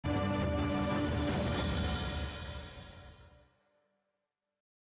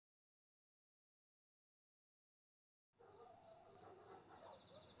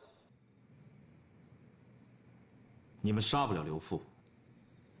你们杀不了刘父。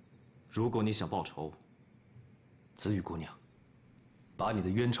如果你想报仇，子玉姑娘，把你的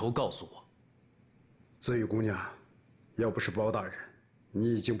冤仇告诉我。子玉姑娘，要不是包大人，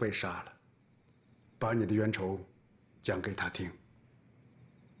你已经被杀了。把你的冤仇讲给他听。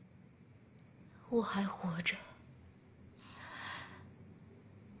我还活着，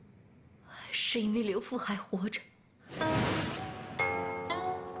是因为刘父还活着。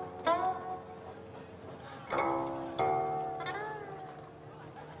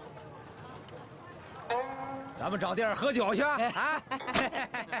 咱们找地儿喝酒去啊！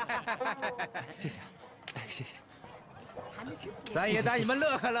谢谢，哎，谢谢。咱也带你们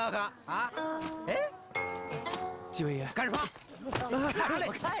乐呵乐呵啊！哎，几位爷，干什么？看什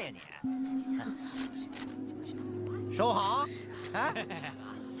么看呀你？收好！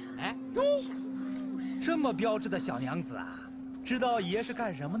哎，哟，这么标致的小娘子啊，知道爷是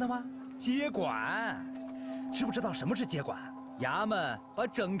干什么的吗？接管。知不知道什么是接管？衙门把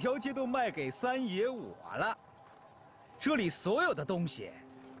整条街都卖给三爷我了。 这里所有的东西，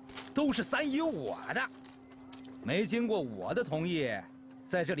都是三爷我的，没经过我的同意，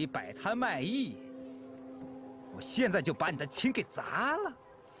在这里摆摊卖艺。我现在就把你的琴给砸了，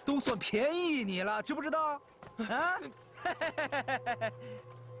都算便宜你了，知不知道？啊！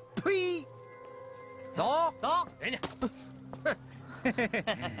呸！走走，人家。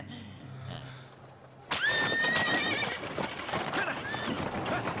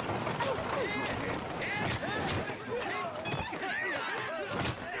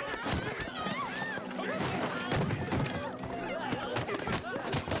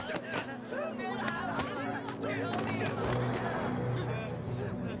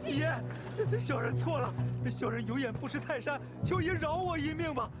爷，小人错了，小人有眼不识泰山，求爷饶我一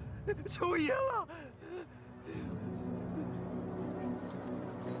命吧，求爷了。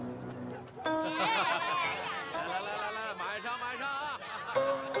来，马上啊！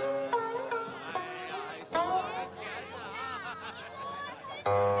哎呀，小人甜的啊！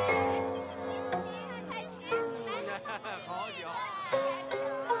好酒。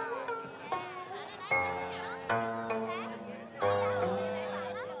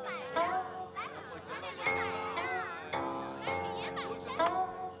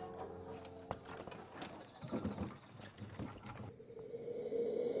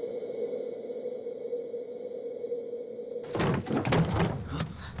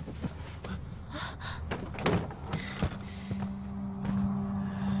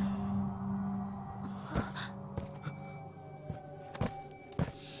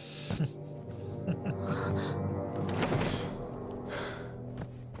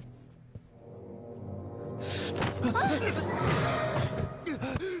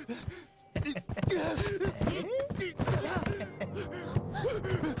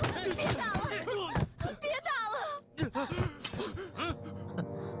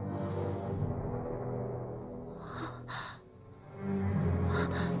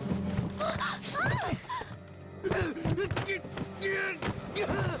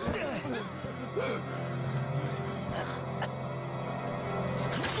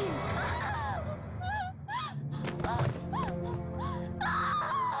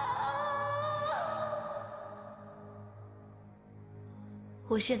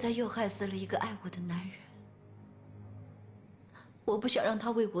 我现在又害死了一个爱我的男人，我不想让他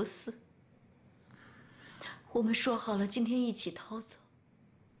为我死。我们说好了，今天一起逃走。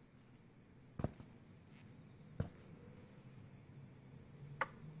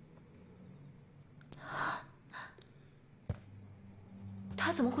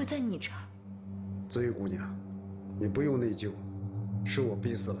他怎么会在你这儿？子玉姑娘，你不用内疚，是我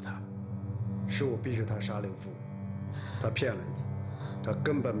逼死了他，是我逼着他杀刘父，他骗了你。 他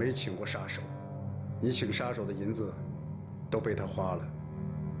根本没请过杀手，你请杀手的银子都被他花了。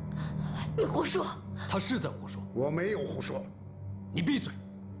你胡说！他是在胡说。我没有胡说。你闭嘴！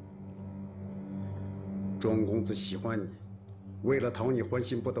庄公子喜欢你，为了讨你欢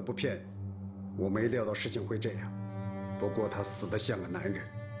心，不得不骗你。我没料到事情会这样，不过他死得像个男人，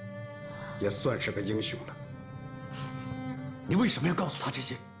也算是个英雄了。你为什么要告诉他这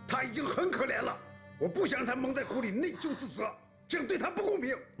些？他已经很可怜了，我不想让他蒙在鼓里，内疚自责。 这样对他不公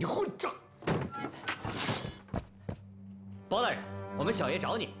平！你混账！包大人，我们小爷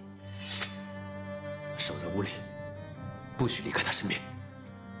找你。守在屋里，不许离开他身边。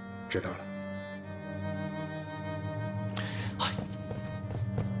知道了。哎，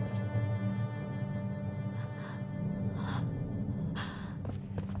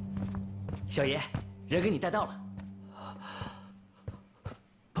小爷，人给你带到了。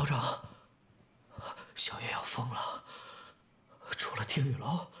保长，小爷要疯了。 出了听雨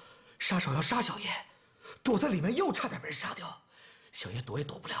楼，杀手要杀小爷，躲在里面又差点被人杀掉，小爷躲也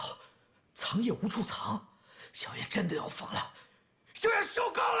躲不了，藏也无处藏，小爷真的要疯了，小爷受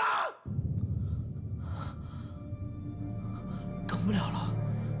够了，等不了了。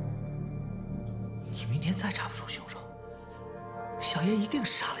你明天再查不出凶手，小爷一定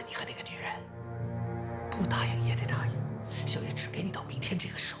杀了你和那个女人。不答应也得答应，小爷只给你到明天这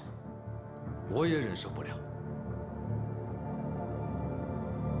个时候。我也忍受不了。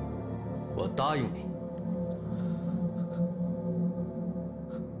我答应你。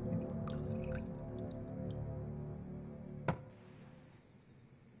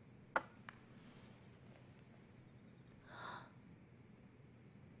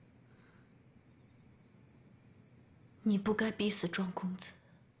你不该逼死庄公子。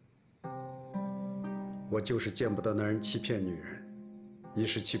我就是见不得男人欺骗女人，一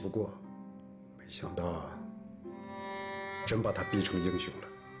时气不过，没想到真把他逼成英雄了。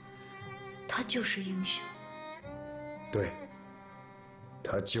他就是英雄。对，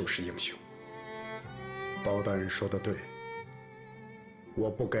他就是英雄。包大人说的对，我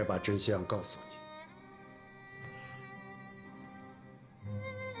不该把真相告诉你。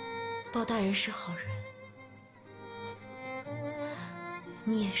包大人是好人，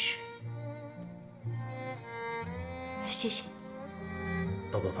你也是。谢谢你。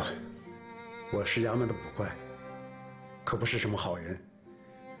不，我是衙门的捕快，可不是什么好人，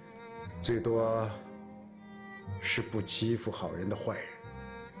最多是不欺负好人的坏人。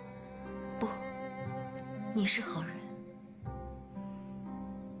不，你是好人。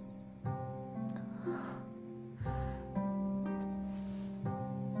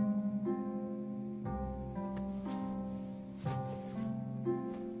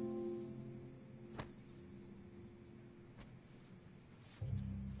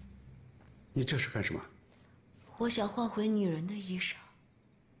你这是干什么？我想换回女人的衣裳。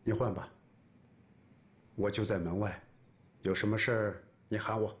你换吧，我就在门外，有什么事儿你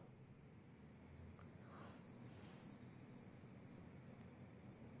喊我。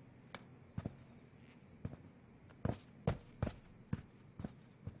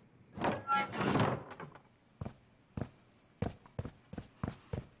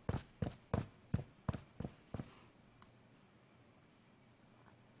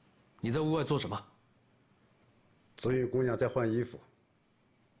你在屋外做什么？子玉姑娘在换衣服。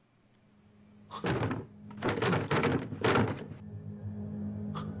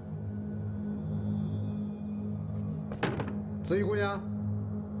子玉姑娘，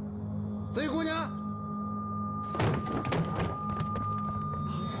子玉姑娘，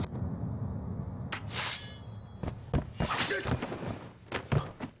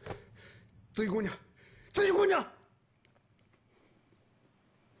子玉姑娘，子玉姑娘。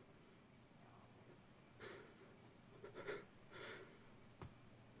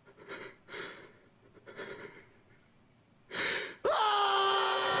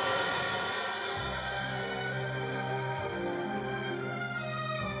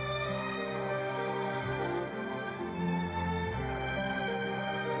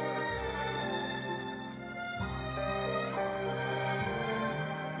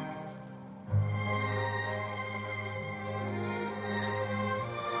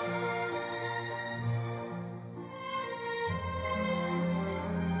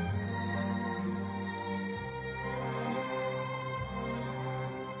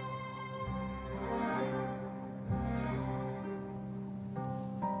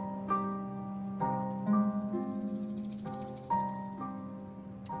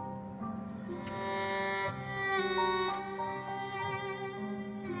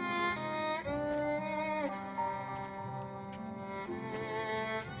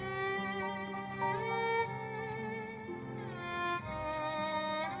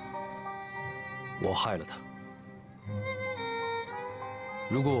我害了他。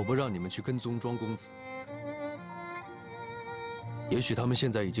如果我不让你们去跟踪庄公子，也许他们现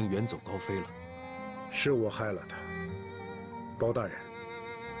在已经远走高飞了。是我害了他，包大人。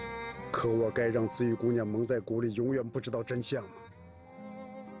可我该让子玉姑娘蒙在鼓里，永远不知道真相吗？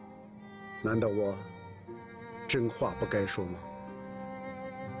难道我真话不该说吗？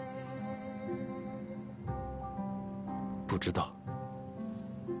不知道。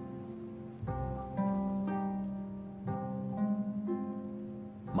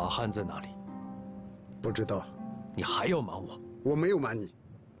马汉在哪里？不知道。你还要瞒我？我没有瞒你。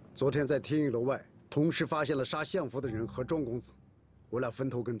昨天在天玉楼外，同时发现了杀相府的人和庄公子，我俩分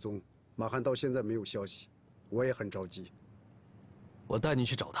头跟踪。马汉到现在没有消息，我也很着急。我带你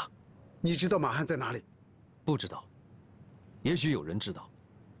去找他。你知道马汉在哪里？不知道。也许有人知道。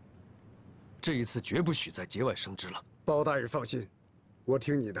这一次绝不许再节外生枝了。包大人放心，我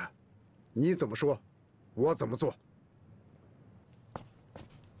听你的，你怎么说，我怎么做？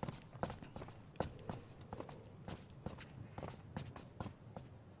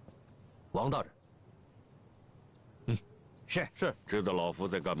王大人。是。知道老夫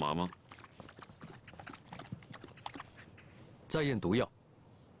在干嘛吗？在验毒药。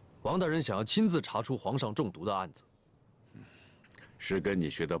王大人想要亲自查出皇上中毒的案子。是跟你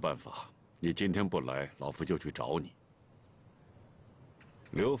学的办法。你今天不来，老夫就去找你。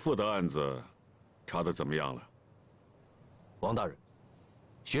刘父的案子，查得怎么样了？王大人，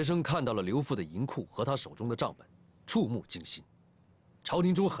学生看到了刘父的银库和他手中的账本，触目惊心。朝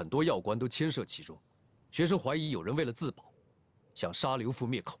廷中很多要官都牵涉其中，学生怀疑有人为了自保，想杀刘父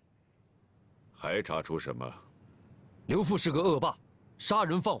灭口。还查出什么？刘父是个恶霸，杀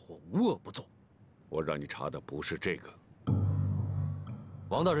人放火，无恶不作。我让你查的不是这个。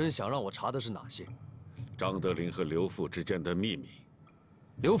王大人想让我查的是哪些？张德林和刘父之间的秘密。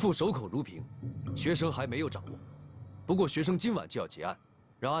刘父守口如瓶，学生还没有掌握。不过学生今晚就要结案，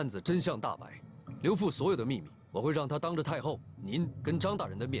让案子真相大白。刘父所有的秘密，我会让他当着太后、您跟张大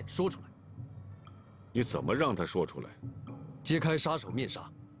人的面说出来。你怎么让他说出来？揭开杀手面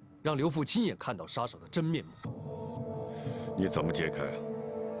纱，让刘父亲眼看到杀手的真面目。你怎么揭开？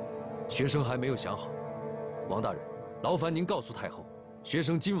学生还没有想好。王大人，劳烦您告诉太后，学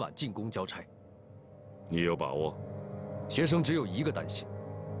生今晚进宫交差。你有把握？学生只有一个担心。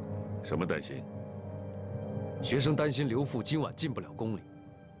什么担心？学生担心刘父今晚进不了宫里，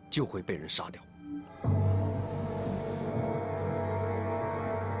就会被人杀掉。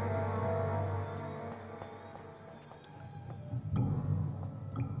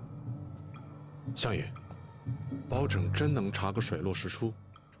相爷，包拯真能查个水落石出？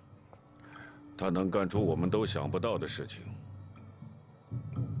他能干出我们都想不到的事情，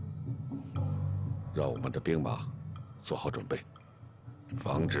让我们的兵马做好准备，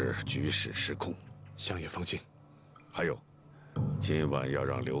防止局势失控。相爷放心。还有，今晚要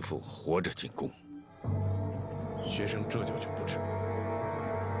让刘父活着进宫。学生这就去布置。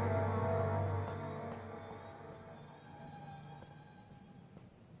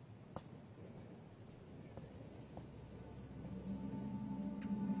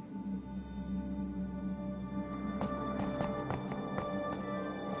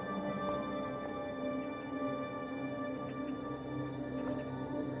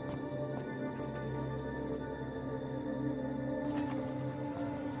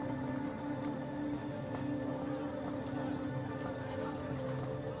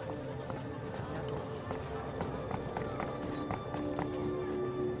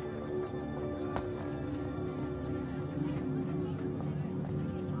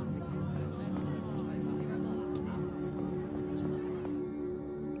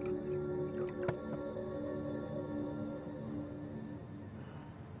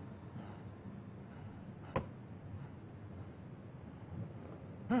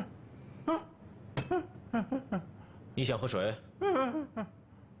你想喝水？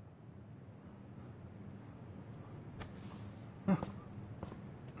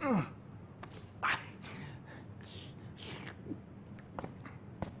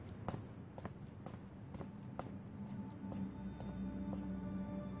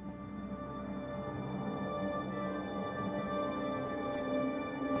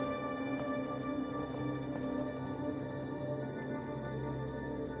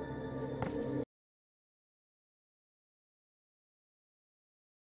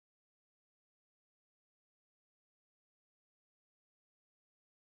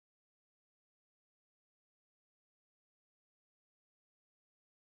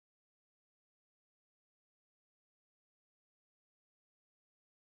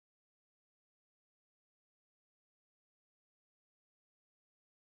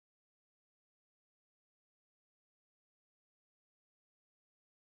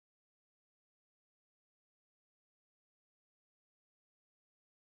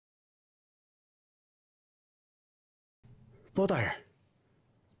包大人，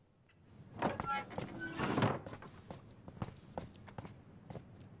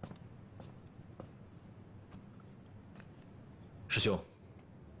师兄，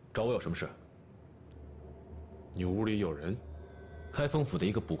找我有什么事？你屋里有人？开封府的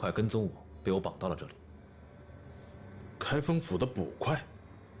一个捕快跟踪我，被我绑到了这里。开封府的捕快？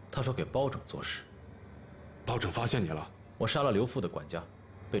他说给包拯做事。包拯发现你了？我杀了刘父的管家，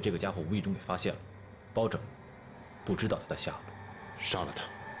被这个家伙无意中给发现了。包拯不知道他的下落。杀了他，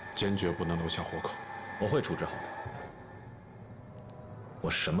坚决不能留下活口。我会处置好的。我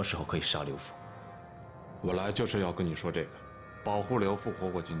什么时候可以杀刘父？我来就是要跟你说这个，保护刘父活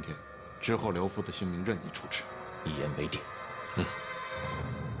过今天，之后刘父的性命任你处置。一言为定。嗯。 包大人，我们小爷找你。你想和谁？ 师兄，找我有什么事？ 你屋里有人？ 开封府的一个捕快跟踪我，被我绑到了这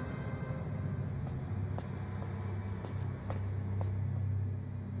里。开封府的一个捕快跟踪我，被我绑到了这里。我杀了刘父的管家，被这个家伙无意中给发现了。包拯不知道他的下落。我会处置好的。我什么时候可以杀刘父？我来就是要跟你说这个，保护刘父活过今天，之后刘父的性命任你处置。一言为定。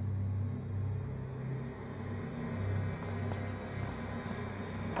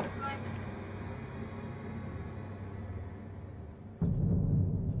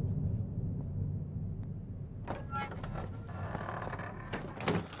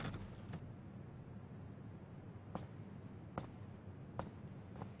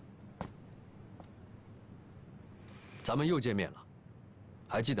咱们又见面了，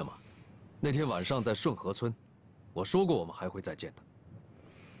还记得吗？那天晚上在顺河村，我说过我们还会再见的。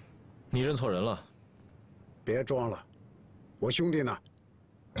你认错人了。别装了，我兄弟呢？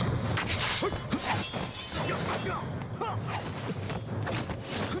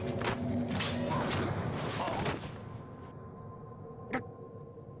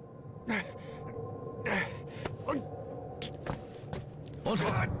王成，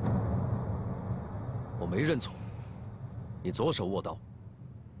我没认错，你左手握刀。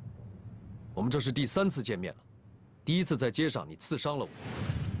我们这是第3次见面了，第1次在街上你刺伤了我。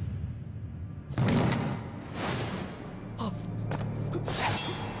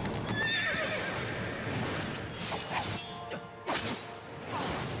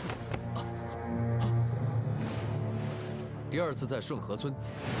第2次在顺河村，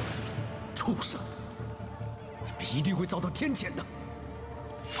畜生，你们一定会遭到天谴的。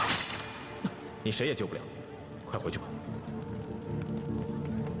你谁也救不了，快回去吧。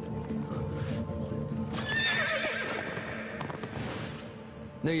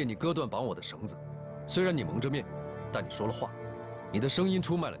那夜你割断绑我的绳子，虽然你蒙着面，但你说了话，你的声音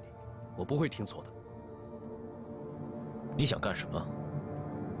出卖了你，我不会听错的。你想干什么？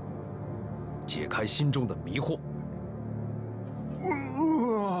解开心中的迷惑。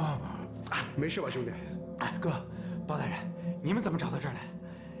没事吧，兄弟？哎，哥，包大人，你们怎么找到这儿来？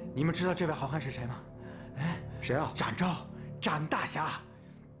你们知道这位好汉是谁吗？哎，谁啊？展昭，展大侠。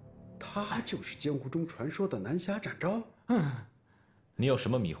他就是江湖中传说的南侠展昭。你有什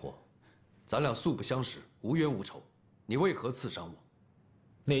么迷惑？咱俩素不相识，无冤无仇，你为何刺伤我？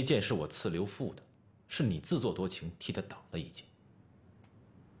那一剑是我刺刘复的，是你自作多情替他挡了一剑。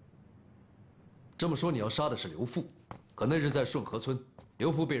这么说，你要杀的是刘复，可那日在顺河村，刘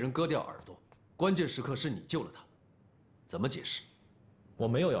复被人割掉耳朵，关键时刻是你救了他，怎么解释？我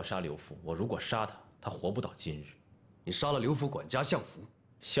没有要杀刘复，我如果杀他，他活不到今日。你杀了刘府管家相福，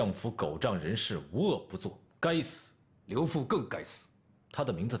相福狗仗人势，无恶不作，该死。刘复更该死。他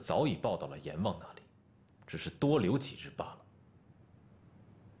的名字早已报到了阎王那里，只是多留几日罢了。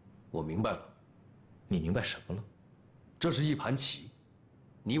我明白了。你明白什么了？这是一盘棋，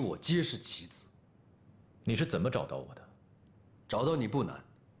你我皆是棋子。你是怎么找到我的？找到你不难，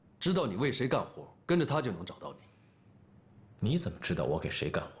知道你为谁干活，跟着他就能找到你。你怎么知道我给谁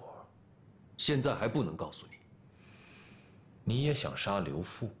干活？现在还不能告诉你。你也想杀刘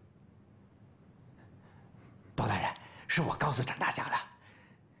复？包大人，是我告诉展大侠的。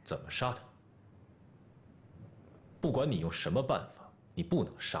怎么杀他？不管你用什么办法，你不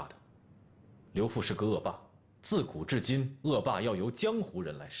能杀他。刘复是个恶霸，自古至今，恶霸要由江湖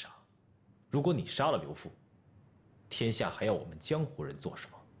人来杀。如果你杀了刘复，天下还要我们江湖人做什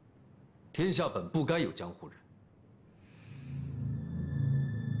么？天下本不该有江湖人。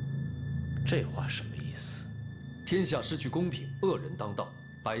这话什么意思？天下失去公平，恶人当道，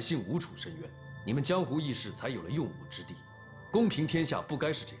百姓无处伸冤，你们江湖义士才有了用武之地。公平天下不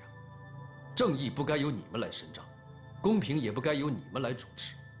该是这样，正义不该由你们来伸张，公平也不该由你们来主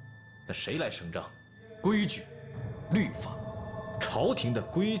持。那谁来伸张？规矩、律法。朝廷的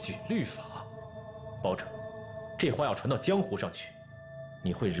规矩、律法。包拯，这话要传到江湖上去，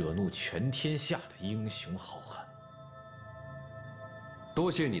你会惹怒全天下的英雄好汉。多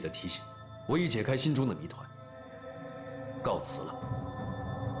谢你的提醒，我已解开心中的谜团。告辞了。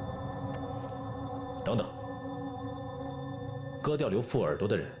等等，割掉刘复耳朵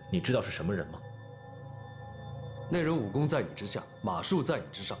的人，你知道是什么人吗？那人武功在你之下，马术在你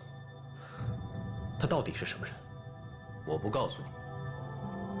之上。他到底是什么人？我不告诉你。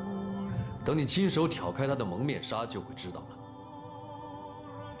等你亲手挑开他的蒙面纱，就会知道了。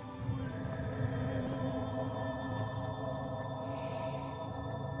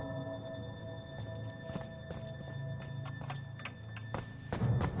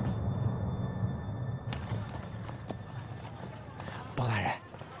包大人，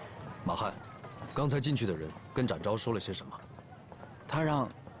马汉，刚才进去的人跟展昭说了些什么？他让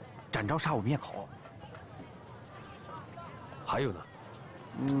展昭杀我灭口。还有呢？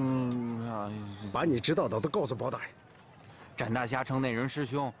把你知道的都告诉包大人。展大侠称那人师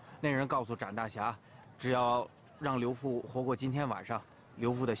兄，那人告诉展大侠，只要让刘复活过今天晚上，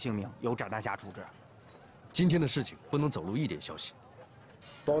刘复的性命由展大侠处置。今天的事情不能走漏一点消息。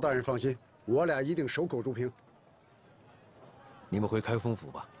包大人放心，我俩一定守口如瓶。你们回开封府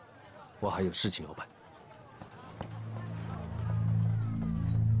吧，我还有事情要办。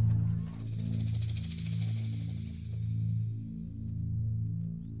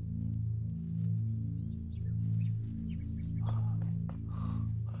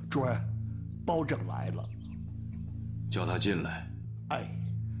主任，包拯来了。叫他进来。哎，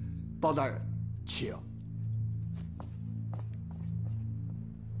包大人，请。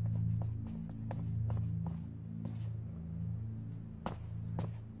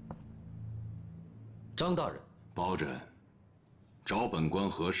张大人，包拯，找本官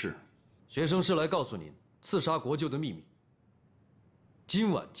何事？学生是来告诉您刺杀国舅的秘密。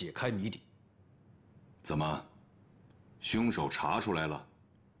今晚解开谜底。怎么，凶手查出来了？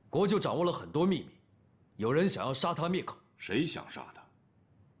国舅掌握了很多秘密，有人想要杀他灭口。谁想杀他？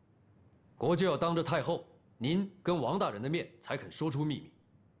国舅要当着太后、您跟王大人的面才肯说出秘密，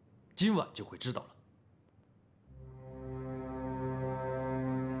今晚就会知道了。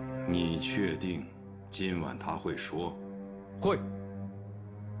你确定今晚他会说？会。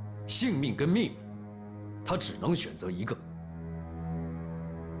性命跟秘密，他只能选择一个。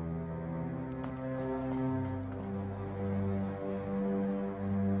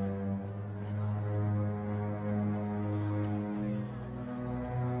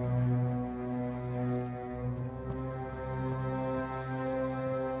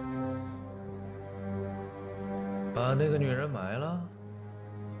把那个女人埋了，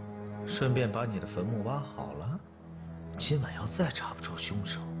顺便把你的坟墓挖好了。今晚要再查不出凶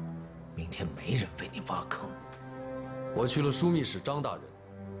手，明天没人为你挖坑。我去了枢密使张大人、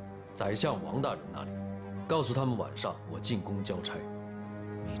宰相王大人那里，告诉他们晚上我进宫交差。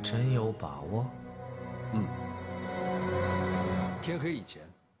你真有把握？嗯。天黑以前，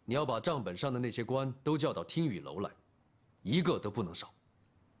你要把账本上的那些官都叫到听雨楼来，一个都不能少。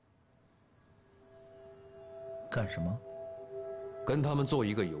干什么？跟他们做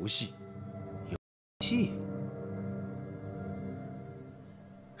一个游戏。游戏？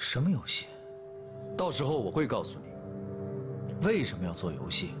什么游戏？到时候我会告诉你。为什么要做游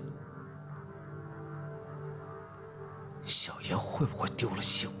戏？小爷会不会丢了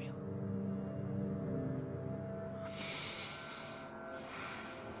性命？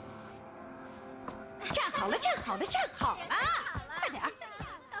站好了，站好了，站好了，快点儿！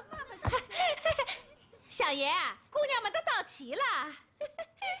小爷，姑娘们都到齐了。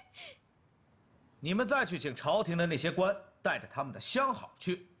你们再去请朝廷的那些官，带着他们的相好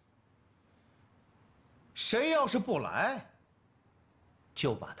去。谁要是不来，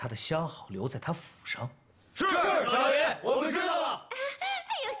就把他的相好留在他府上。是，小爷，我们知道了。哎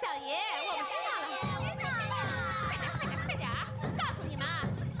呦，小爷，我们知道了。快点，快点，快点儿！告诉你们啊，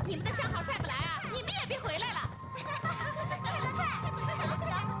你们的相好再不来啊，你们也别回来了。快了，快，走走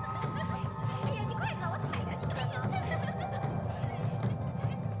走！哎呀，你快走，我踩着你了。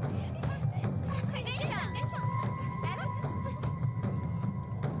快跟上，跟上！来了。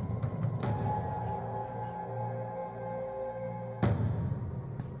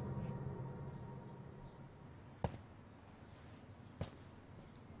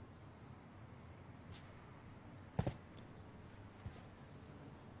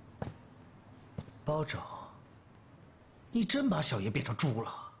包拯，你真把小爷变成猪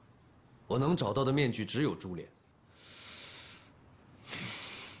了？我能找到的面具只有猪脸。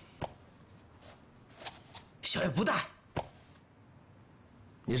小爷不戴。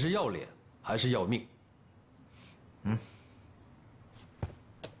你是要脸还是要命？嗯。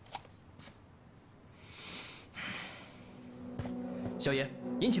小爷，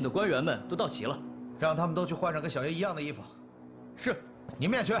您请的官员们都到齐了，让他们都去换上跟小爷一样的衣服。是。你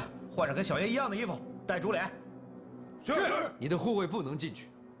们也去换上跟小爷一样的衣服，戴猪脸。是。你的护卫不能进去，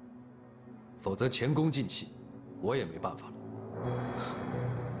否则前功尽弃，我也没办法了。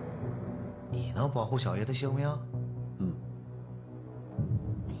你能保护小爷的性命？嗯。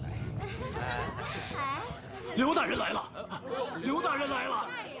刘大人来了！刘大人来了！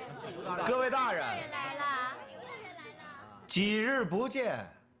各位大人来了！几日不见，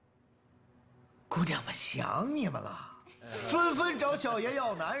姑娘们想你们了，纷纷找小爷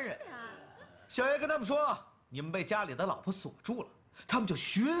要男人。小爷跟他们说，你们被家里的老婆锁住了，他们就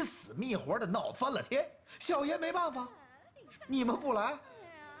寻死觅活的闹翻了天。小爷没办法，你们不来，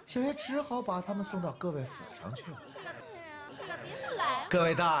小爷只好把他们送到各位府上去了。各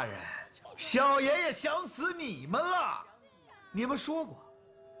位大人，小爷也想死你们了。你们说过，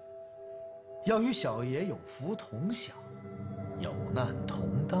要与小爷有福同享，有难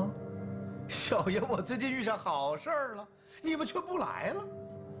同当。小爷我最近遇上好事儿了，你们却不来了，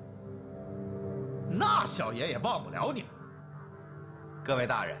那小爷也忘不了你们。各位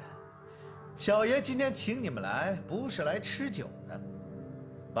大人，小爷今天请你们来，不是来吃酒的，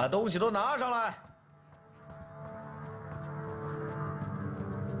把东西都拿上来。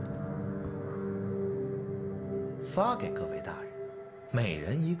发给各位大人，每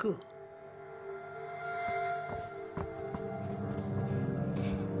人一个。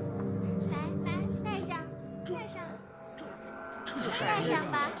带上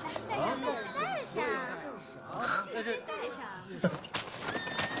吧，带上，先带上。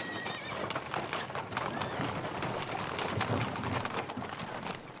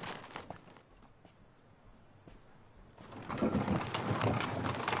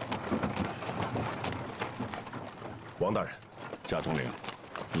王大人，贾统领，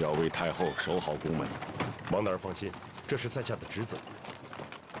要为太后守好宫门。王大人放心，这是在下的职责。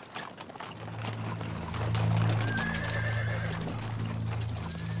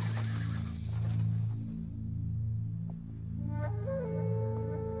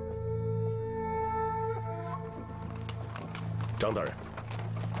张大人，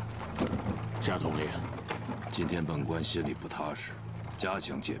夏统领，今天本官心里不踏实，加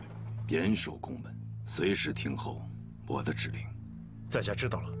强戒备，严守宫门，随时听候我的指令。在下知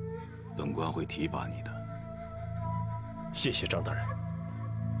道了，本官会提拔你的。谢谢张大人。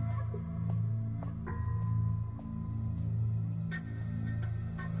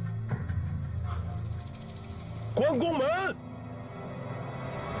关宫门。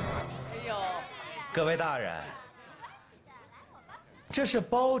哎呦，各位大人。这是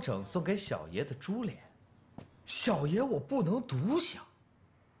包拯送给小爷的珠帘，小爷我不能独享，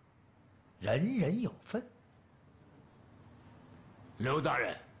人人有份。刘大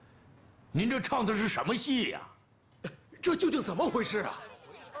人，您这唱的是什么戏呀？这究竟怎么回事啊？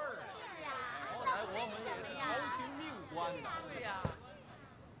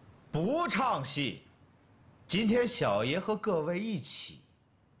不唱戏，今天小爷和各位一起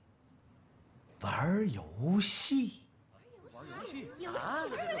玩游戏。游戏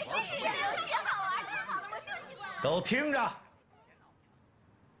是什么游戏？好玩，太好了，我就喜欢。都听着，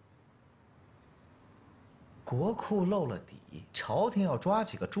国库漏了底，朝廷要抓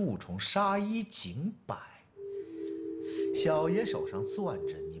几个蛀虫，杀一儆百。小爷手上攥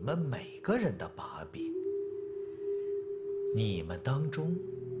着你们每个人的把柄，你们当中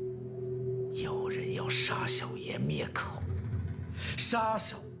有人要杀小爷灭口，杀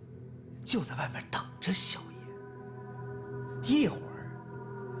手就在外面等着小爷。一会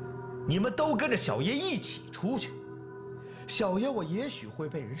儿，你们都跟着小爷一起出去。小爷我也许会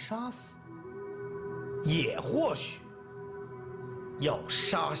被人杀死，也或许要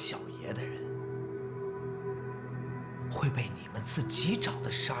杀小爷的人会被你们自己找的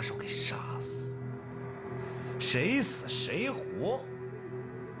杀手给杀死。谁死谁活，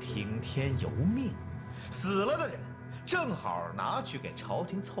听天由命。死了的人正好拿去给朝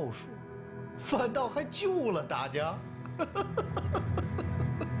廷凑数，反倒还救了大家。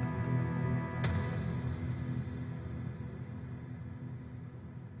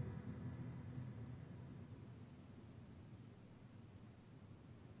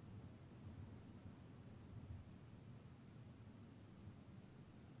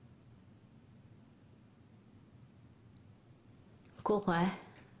郭淮，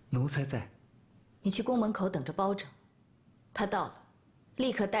奴才在。你去宫门口等着包拯，他到了，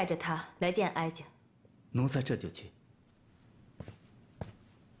立刻带着他来见哀家。奴才这就去。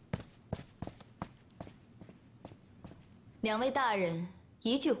两位大人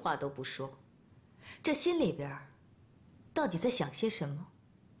一句话都不说，这心里边到底在想些什么？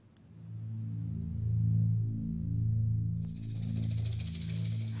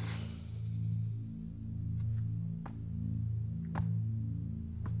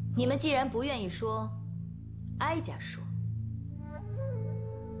你们既然不愿意说，哀家说。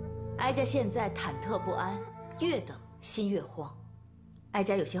哀家现在忐忑不安，越等心越慌。哀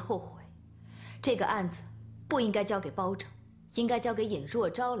家有些后悔，这个案子不应该交给包拯，应该交给尹若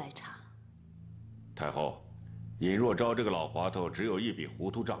昭来查。太后，尹若昭这个老滑头只有一笔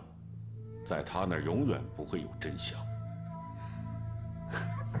糊涂账，在他那儿永远不会有真相。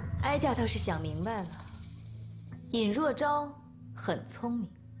哀家倒是想明白了，尹若昭很聪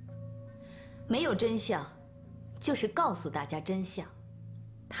明，没有真相，就是告诉大家真相。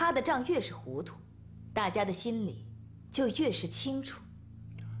他的账越是糊涂，大家的心里就越是清楚。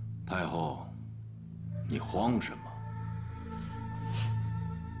太后，你慌什么？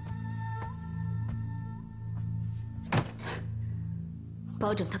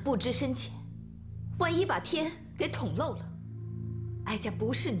包拯他不知深浅，万一把天给捅漏了，哀家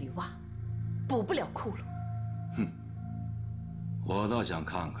不是女娲，补不了窟窿。哼，我倒想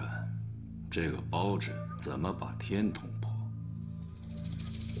看看这个包拯怎么把天捅破。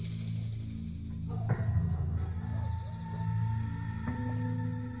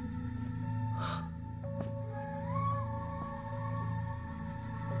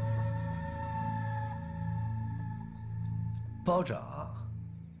包拯，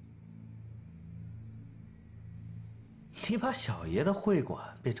你把小爷的会馆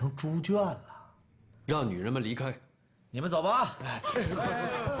变成猪圈了，让女人们离开。你们走吧。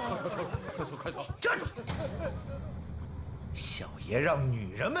快走，快走！站住！小爷让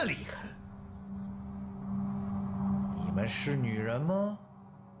女人们离开，你们是女人吗？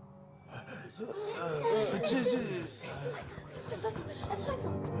这……快走，快走，快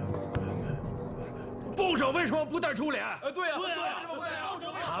走！部长为什么不带出脸？对呀，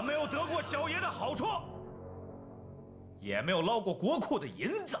他没有得过小爷的好处，也没有捞过国库的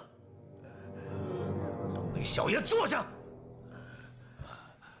银子。都给小爷坐下！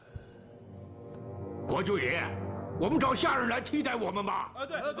国舅爷，我们找下人来替代我们吧。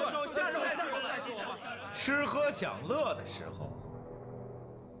对，找下人来替代。吃喝享乐的时候，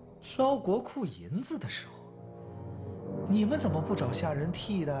捞国库银子的时候，你们怎么不找下人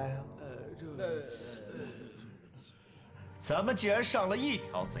替代呀？咱们既然上了一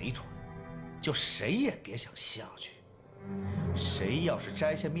条贼船，就谁也别想下去。谁要是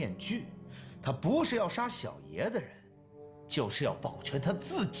摘下面具，他不是要杀小爷的人，就是要保全他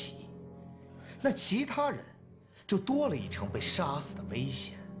自己。那其他人就多了一层被杀死的危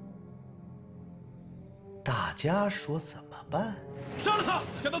险。大家说怎么办？杀了他，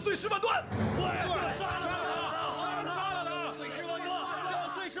将他碎尸万段！对，杀了他！碎尸万段！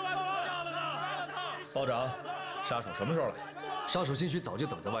碎尸万段！杀了他！包长，杀手什么时候来？杀手兴许早就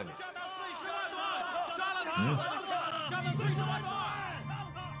等在外面。杀了他！将他碎尸万段！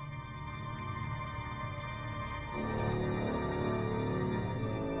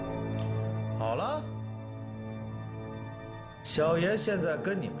好了，小爷现在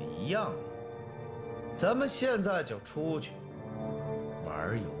跟你们一样，咱们现在就出去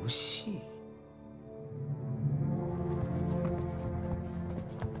玩游戏。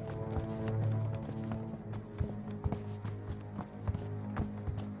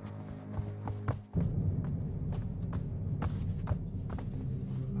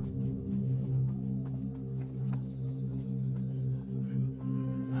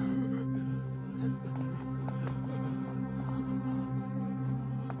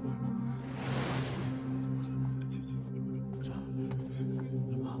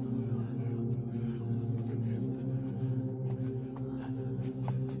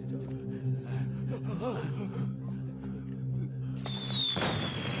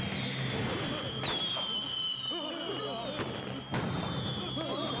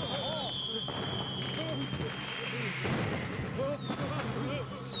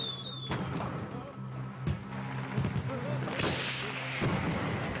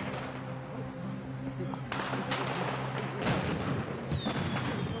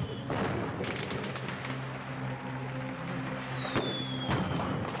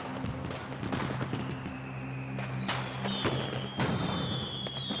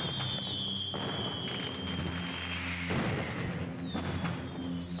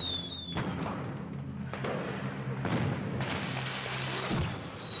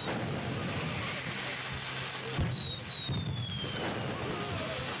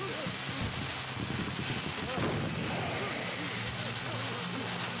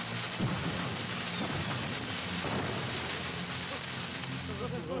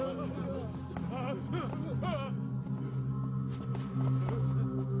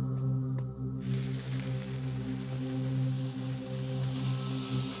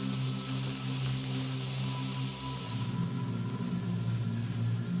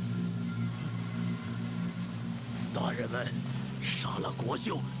大人们，杀了国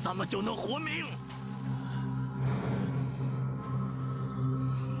舅，咱们就能活命。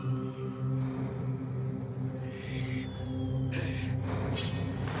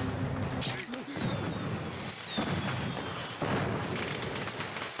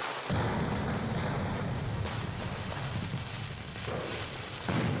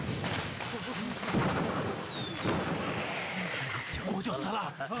国舅死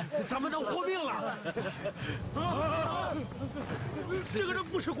了，咱们能活命了。这个人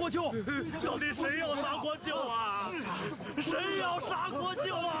不是国舅，到底谁要杀国舅啊？谁要杀国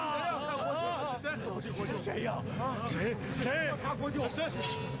舅啊？谁呀？谁要杀国舅？谁？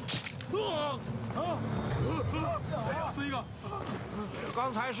死一个！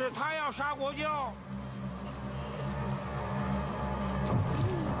刚才是他要杀国舅。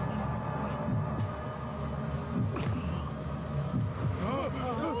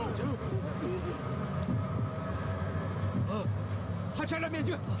他摘了面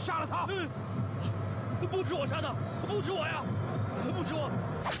具，杀了他！不是我杀的，不是我呀，不是我。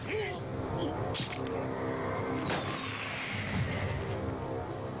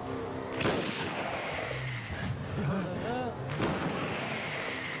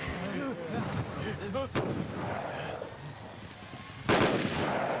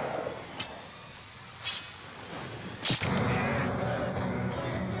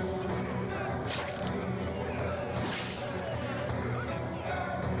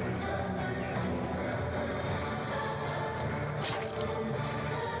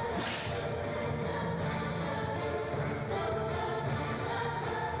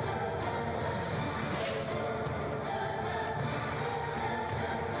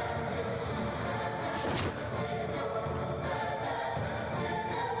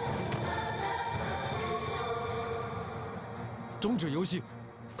终止游戏，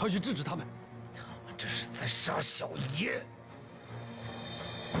快去制止他们！他们这是在杀小爷！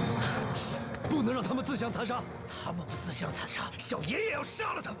不能让他们自相残杀！他们不自相残杀，小爷也要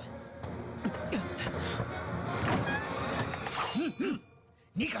杀了他们！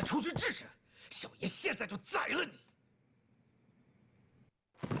你敢出去制止，小爷现在就宰了你！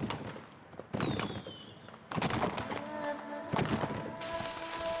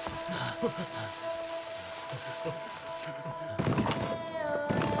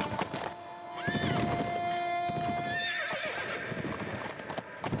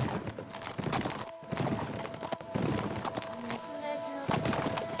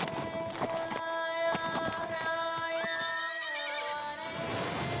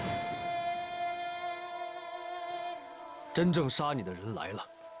真正杀你的人来了。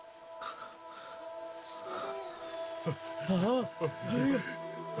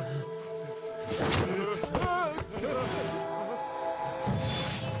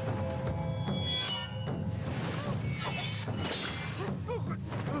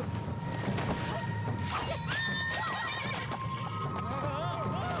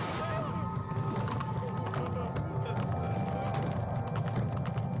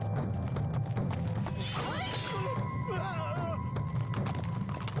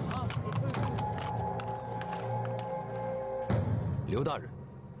刘大人，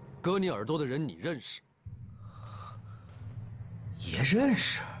割你耳朵的人你认识？也认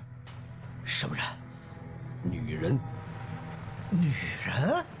识。什么人？女人。女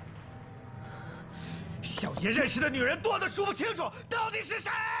人？小爷认识的女人多得数不清楚，到底是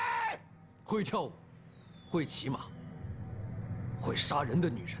谁？会跳舞，会骑马，会杀人的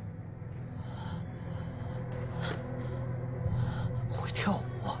女人。会跳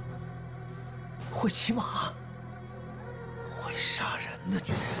舞，会骑马。会杀人的女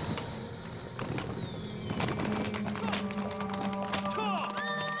人。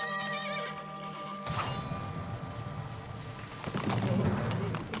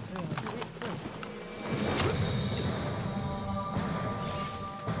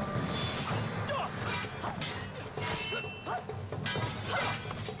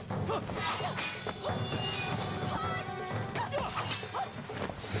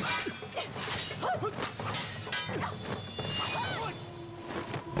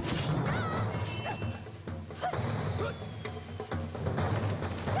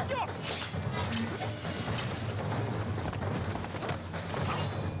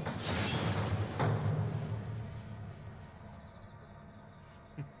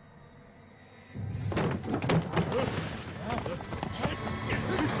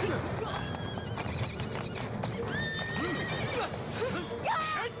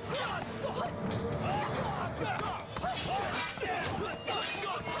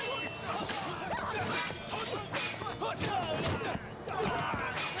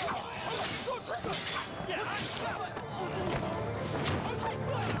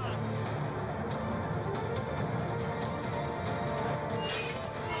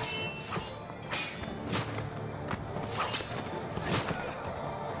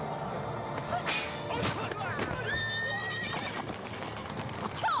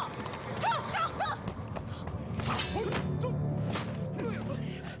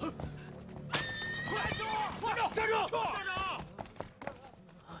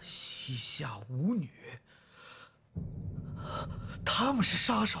膝下无女，他们是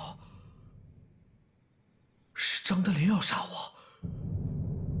杀手，是张德林要杀我，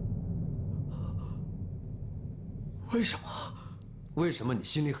为什么？为什么你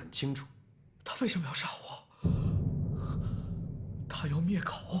心里很清楚？他为什么要杀我？他要灭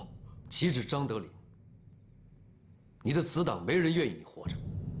口。岂止张德林，你的死党没人愿意你活着。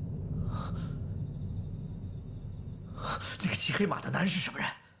那个骑黑马的男人是什么人？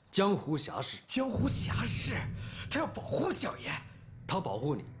江湖侠士。江湖侠士，他要保护小爷。他保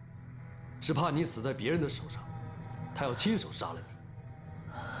护你，是怕你死在别人的手上，他要亲手杀了你。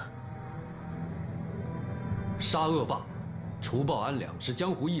杀恶霸，除暴安良是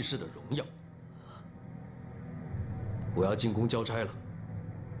江湖义士的荣耀。我要进宫交差了，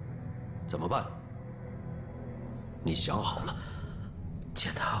怎么办？你想好了？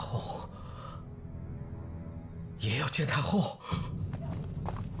见太后，也要见太后。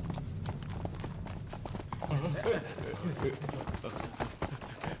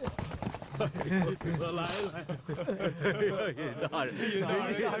大人，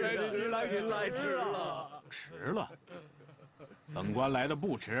您来迟了。迟了，本官来的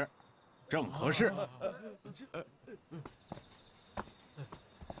不迟，正合适。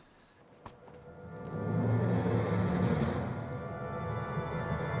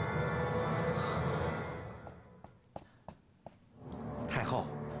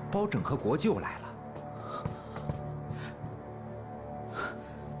包拯和国舅来了。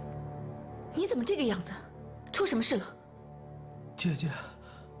你怎么这个样子？出什么事了？姐姐，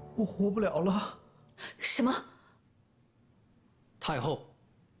我活不了了。什么？太后、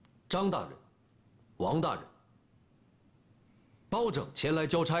张大人、王大人，包拯前来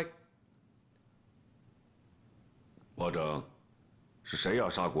交差。包拯，是谁要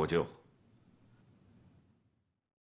杀国舅？